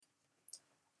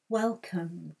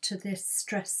Welcome to this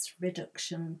stress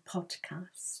reduction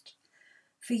podcast.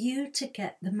 For you to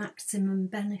get the maximum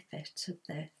benefit of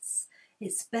this,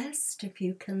 it's best if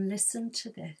you can listen to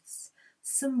this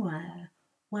somewhere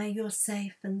where you're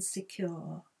safe and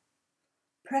secure,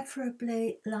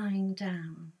 preferably lying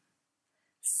down.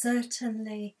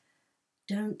 Certainly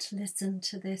don't listen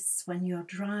to this when you're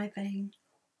driving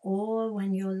or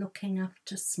when you're looking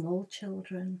after small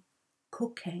children,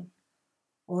 cooking,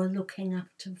 or looking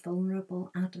after vulnerable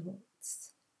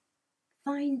adults.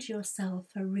 Find yourself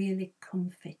a really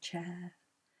comfy chair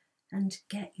and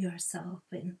get yourself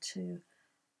into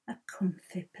a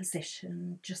comfy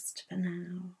position just for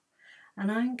now. And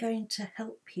I'm going to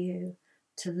help you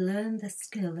to learn the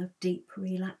skill of deep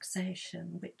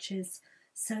relaxation, which is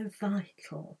so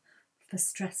vital for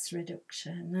stress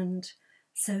reduction and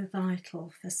so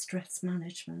vital for stress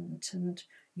management and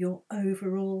your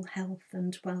overall health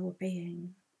and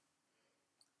well-being.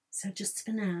 So just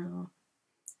for now,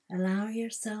 allow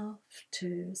yourself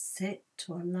to sit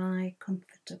or lie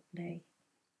comfortably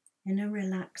in a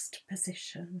relaxed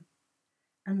position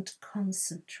and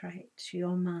concentrate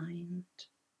your mind.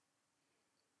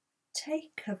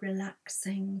 Take a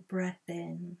relaxing breath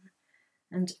in,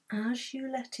 and as you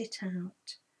let it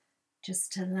out,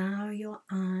 just allow your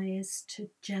eyes to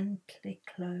gently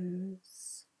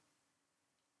close.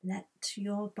 Let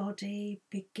your body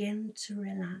begin to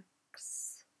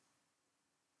relax.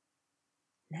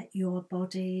 Let your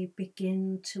body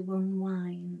begin to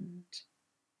unwind.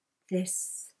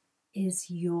 This is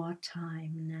your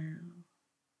time now.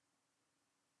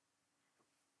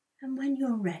 And when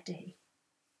you're ready,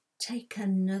 take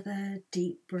another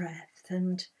deep breath,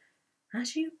 and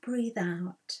as you breathe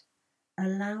out,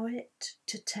 allow it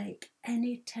to take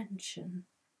any tension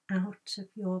out of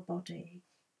your body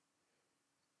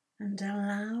and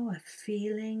allow a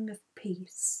feeling of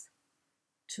peace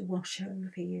to wash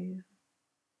over you.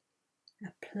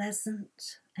 A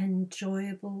pleasant,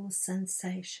 enjoyable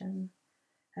sensation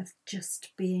of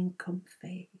just being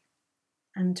comfy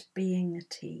and being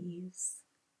at ease.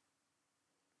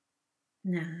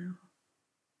 Now,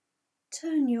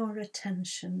 turn your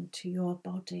attention to your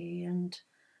body and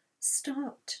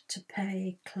start to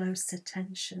pay close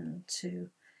attention to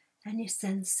any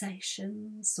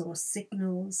sensations or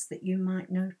signals that you might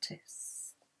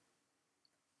notice.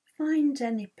 Find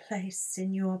any place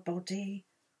in your body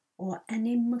or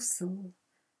any muscle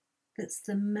that's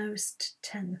the most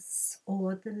tense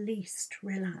or the least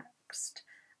relaxed,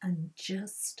 and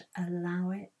just allow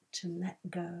it to let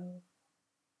go.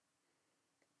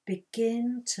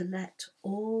 Begin to let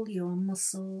all your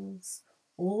muscles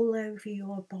all over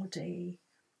your body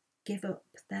give up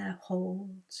their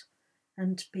hold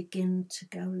and begin to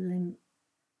go limp.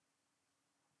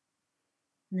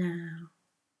 Now,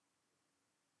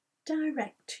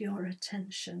 direct your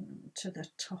attention to the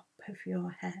top of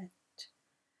your head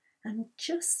and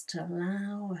just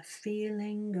allow a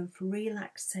feeling of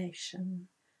relaxation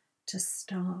to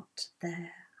start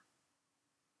there.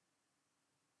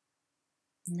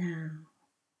 Now,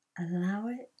 allow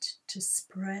it to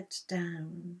spread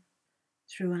down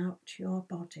throughout your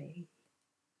body.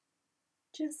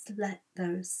 Just let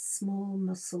those small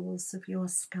muscles of your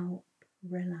scalp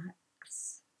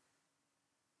relax.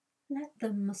 Let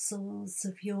the muscles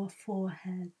of your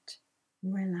forehead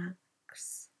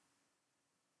relax.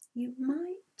 You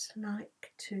might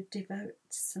like to devote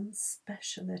some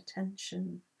special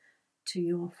attention to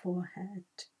your forehead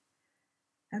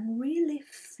and really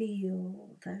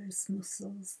feel those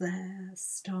muscles there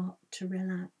start to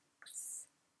relax.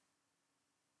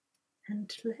 And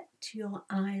let your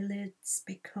eyelids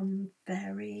become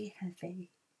very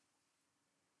heavy.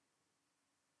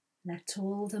 Let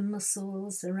all the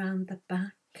muscles around the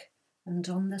back and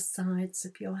on the sides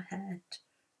of your head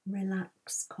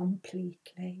relax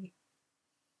completely.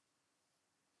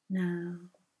 Now,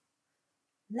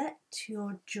 let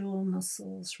your jaw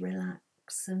muscles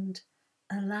relax and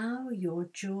allow your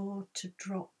jaw to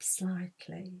drop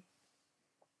slightly.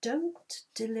 Don't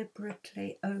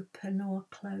deliberately open or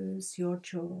close your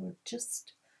jaw,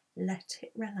 just let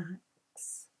it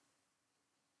relax.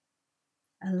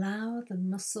 Allow the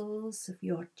muscles of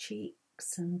your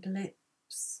cheeks and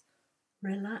lips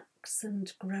relax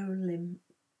and grow limp.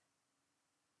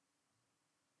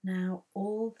 Now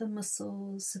all the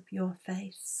muscles of your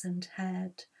face and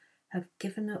head have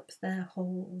given up their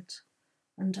hold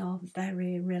and are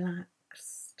very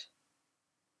relaxed.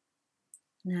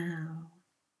 Now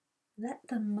let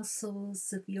the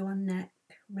muscles of your neck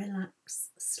relax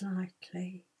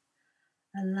slightly.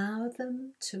 Allow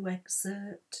them to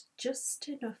exert just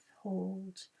enough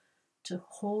hold to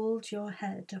hold your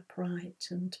head upright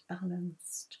and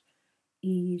balanced,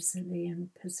 easily in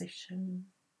position.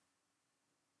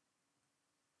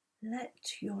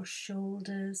 Let your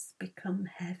shoulders become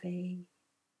heavy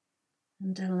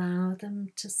and allow them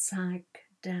to sag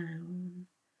down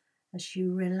as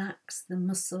you relax the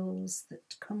muscles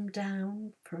that come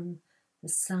down from the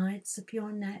sides of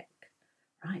your neck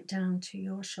right down to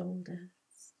your shoulders.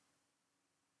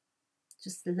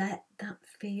 Just let that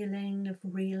feeling of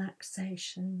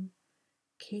relaxation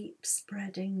keep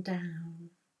spreading down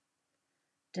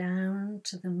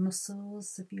to the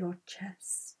muscles of your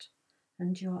chest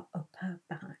and your upper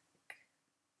back.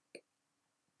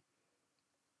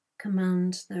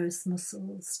 Command those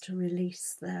muscles to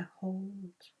release their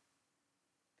hold.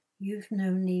 You've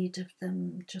no need of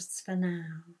them just for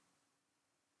now.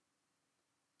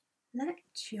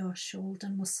 Let your shoulder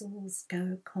muscles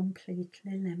go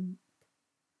completely limp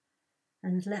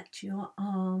and let your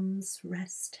arms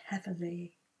rest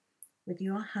heavily with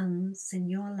your hands in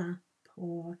your lap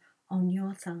or on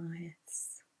your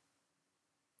thighs.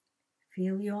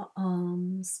 Feel your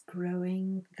arms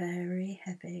growing very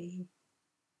heavy.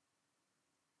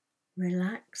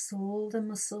 Relax all the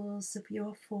muscles of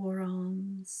your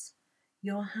forearms,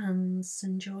 your hands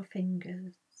and your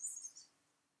fingers.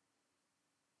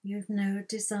 You've no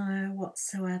desire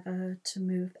whatsoever to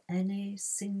move any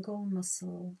single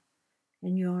muscle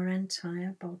in your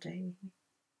entire body.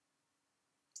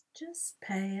 Just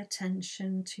pay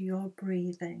attention to your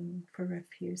breathing for a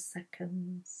few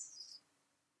seconds.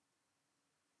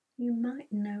 You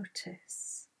might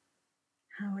notice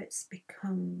how it's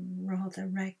become rather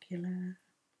regular,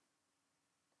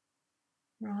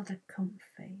 rather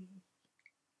comfy.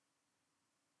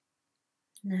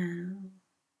 Now,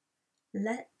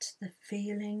 let the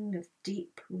feeling of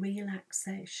deep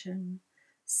relaxation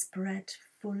spread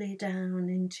fully down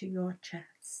into your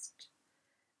chest,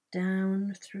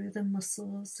 down through the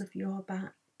muscles of your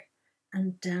back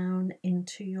and down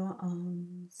into your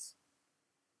arms.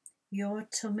 Your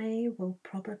tummy will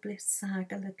probably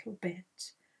sag a little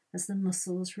bit as the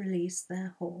muscles release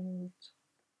their hold.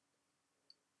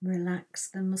 Relax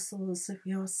the muscles of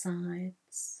your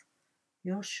sides,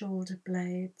 your shoulder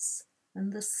blades,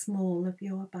 and the small of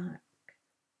your back.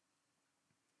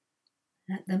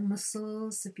 Let the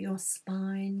muscles of your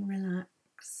spine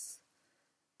relax,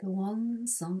 the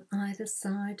ones on either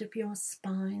side of your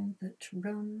spine that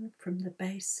run from the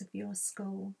base of your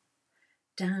skull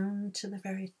down to the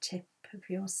very tip of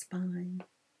your spine.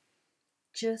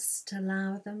 Just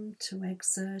allow them to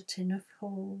exert enough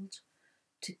hold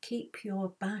to keep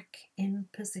your back in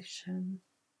position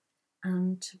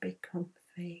and to be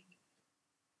comfy.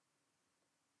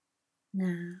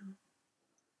 Now,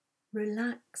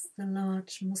 relax the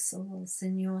large muscles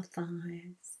in your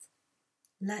thighs.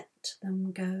 Let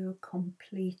them go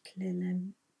completely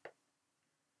limp.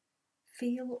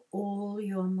 Feel all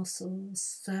your muscles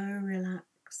so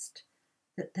relaxed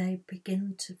that they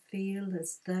begin to feel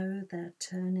as though they're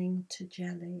turning to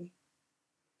jelly.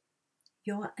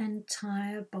 Your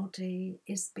entire body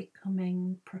is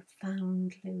becoming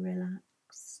profoundly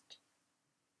relaxed.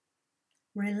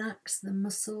 Relax the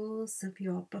muscles of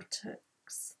your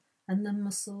buttocks and the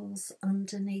muscles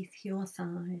underneath your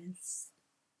thighs.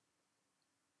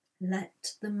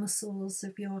 Let the muscles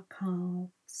of your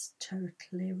calves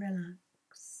totally relax.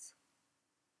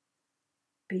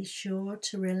 Be sure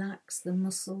to relax the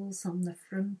muscles on the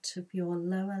front of your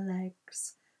lower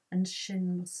legs and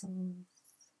shin muscles.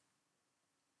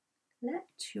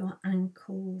 Let your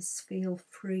ankles feel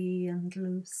free and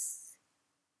loose.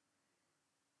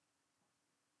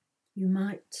 You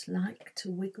might like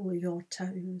to wiggle your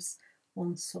toes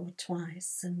once or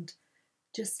twice and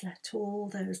just let all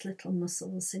those little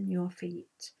muscles in your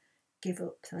feet give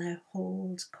up their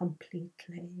hold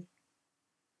completely.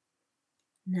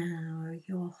 Now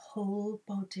your whole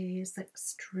body is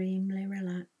extremely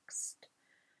relaxed,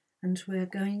 and we're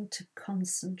going to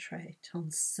concentrate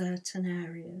on certain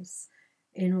areas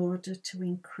in order to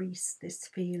increase this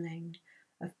feeling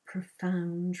of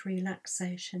profound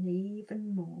relaxation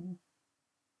even more.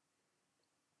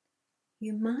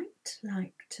 You might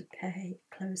like to pay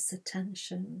close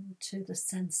attention to the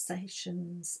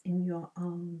sensations in your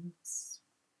arms.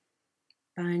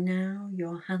 By now,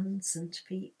 your hands and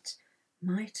feet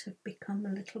might have become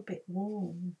a little bit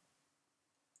warm.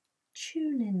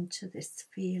 Tune into this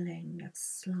feeling of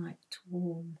slight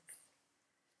warmth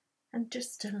and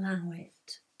just allow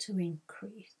it to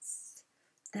increase.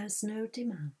 There's no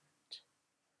demand.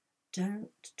 Don't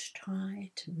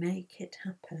try to make it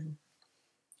happen.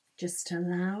 Just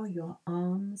allow your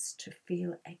arms to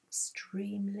feel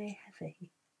extremely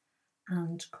heavy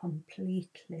and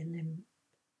completely limp.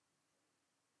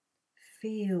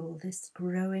 Feel this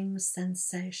growing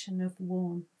sensation of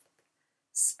warmth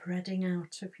spreading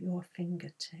out of your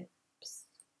fingertips.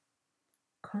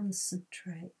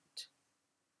 Concentrate,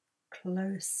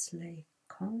 closely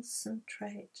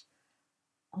concentrate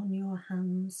on your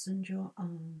hands and your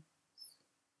arms.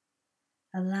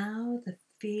 Allow the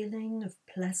feeling of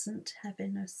pleasant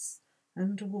heaviness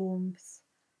and warmth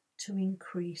to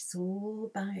increase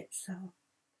all by itself.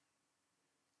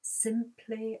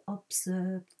 Simply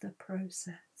observe the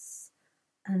process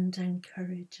and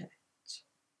encourage it.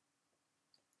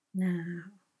 Now,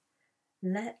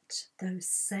 let those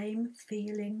same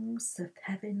feelings of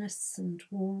heaviness and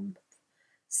warmth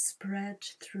spread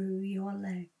through your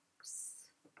legs.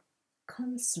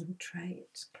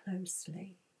 Concentrate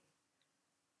closely.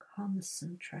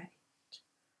 Concentrate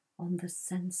on the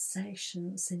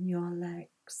sensations in your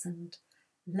legs and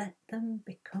let them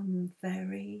become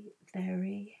very,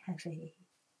 very heavy.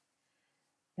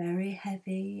 Very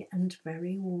heavy and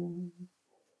very warm.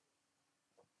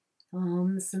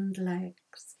 Arms and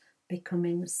legs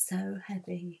becoming so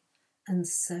heavy and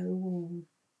so warm.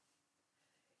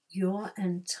 Your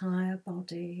entire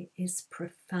body is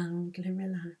profoundly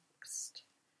relaxed,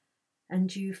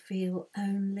 and you feel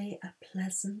only a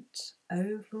pleasant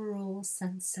overall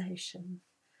sensation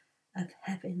of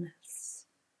heaviness,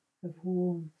 of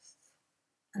warmth,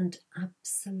 and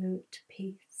absolute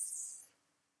peace.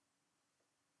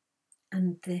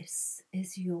 And this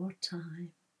is your time.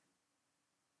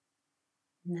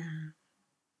 Now,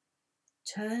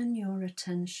 turn your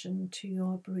attention to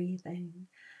your breathing,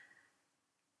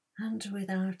 and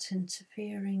without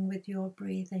interfering with your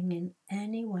breathing in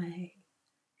any way,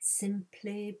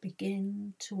 simply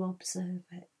begin to observe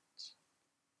it.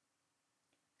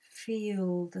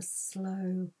 Feel the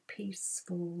slow,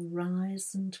 peaceful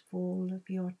rise and fall of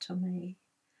your tummy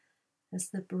as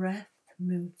the breath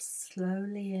moves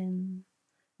slowly in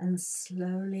and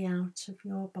slowly out of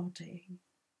your body.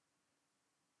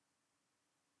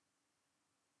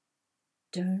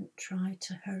 Don't try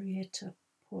to hurry it up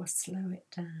or slow it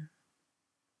down.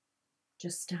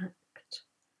 Just act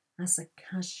as a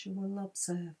casual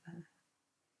observer.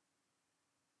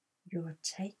 You're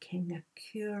taking a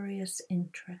curious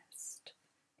interest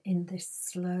in this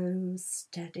slow,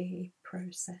 steady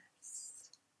process.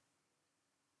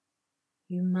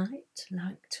 You might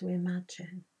like to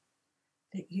imagine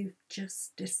that you've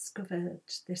just discovered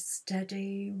this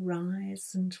steady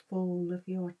rise and fall of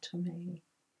your tummy,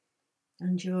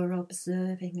 and you're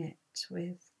observing it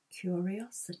with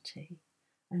curiosity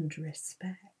and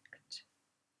respect.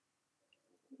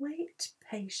 Wait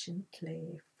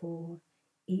patiently for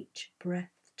each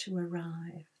breath to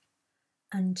arrive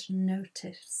and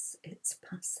notice its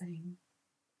passing.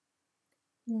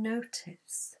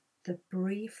 Notice the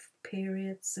brief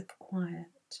periods of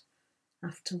quiet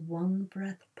after one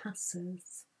breath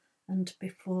passes and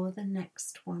before the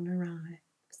next one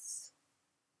arrives.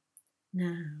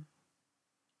 Now,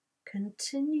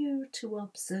 continue to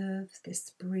observe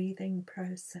this breathing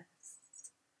process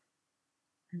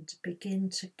and begin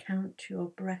to count your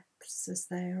breaths as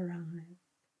they arrive.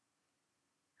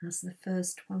 As the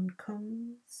first one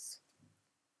comes,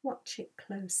 watch it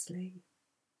closely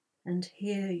and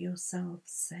hear yourself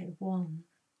say one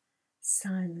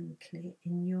silently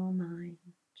in your mind.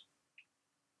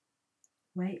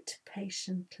 Wait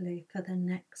patiently for the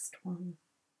next one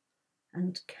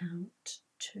and count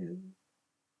 2.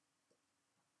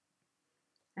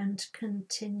 And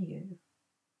continue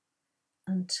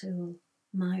until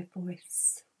my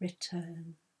voice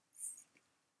returns.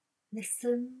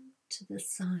 Listen to the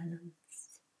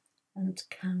silence and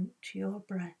count your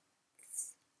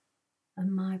breaths,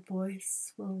 and my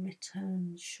voice will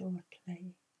return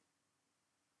shortly.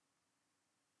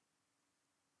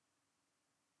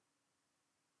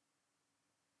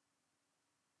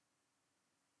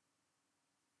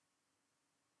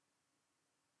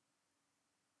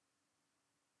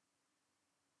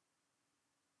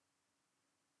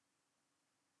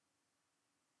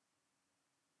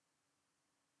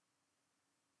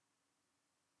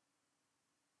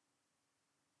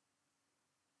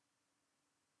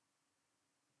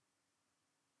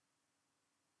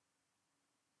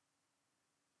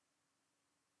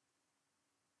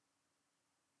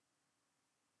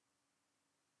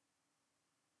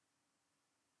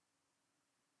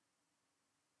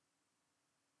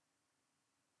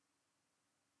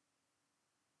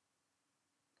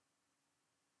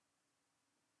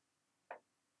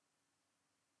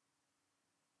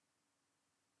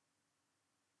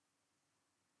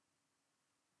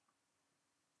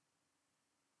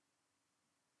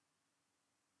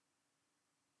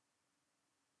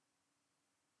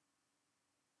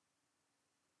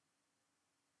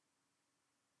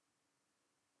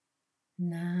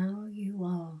 Now you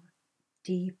are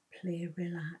deeply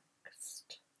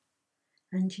relaxed,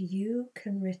 and you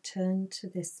can return to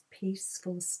this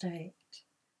peaceful state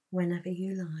whenever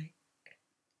you like.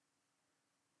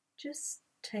 Just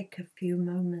take a few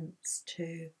moments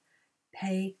to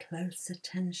pay close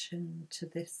attention to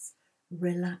this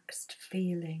relaxed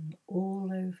feeling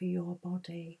all over your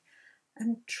body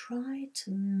and try to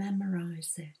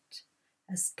memorize it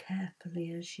as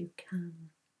carefully as you can.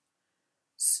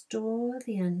 Store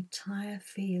the entire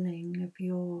feeling of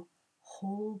your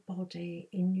whole body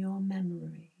in your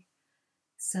memory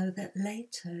so that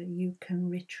later you can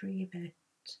retrieve it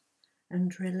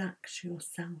and relax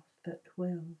yourself at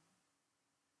will.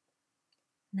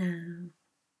 Now,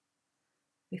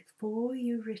 before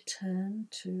you return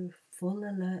to full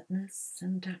alertness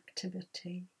and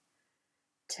activity,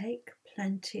 take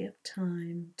plenty of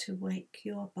time to wake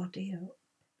your body up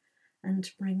and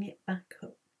bring it back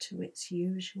up to its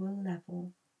usual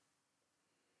level.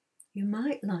 You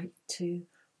might like to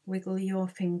wiggle your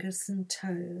fingers and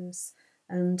toes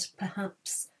and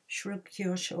perhaps shrug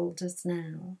your shoulders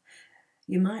now.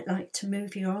 You might like to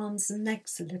move your arms and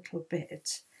legs a little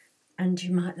bit, and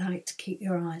you might like to keep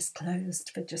your eyes closed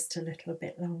for just a little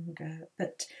bit longer.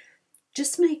 But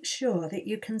just make sure that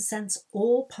you can sense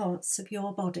all parts of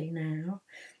your body now.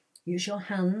 Use your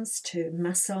hands to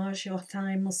massage your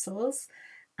thigh muscles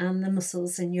and the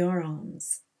muscles in your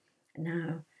arms.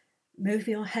 Now, move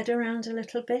your head around a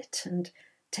little bit and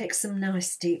take some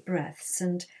nice deep breaths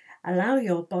and allow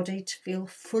your body to feel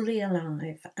fully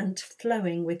alive and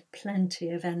flowing with plenty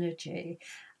of energy.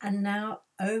 And now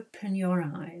open your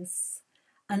eyes,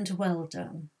 and well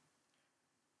done.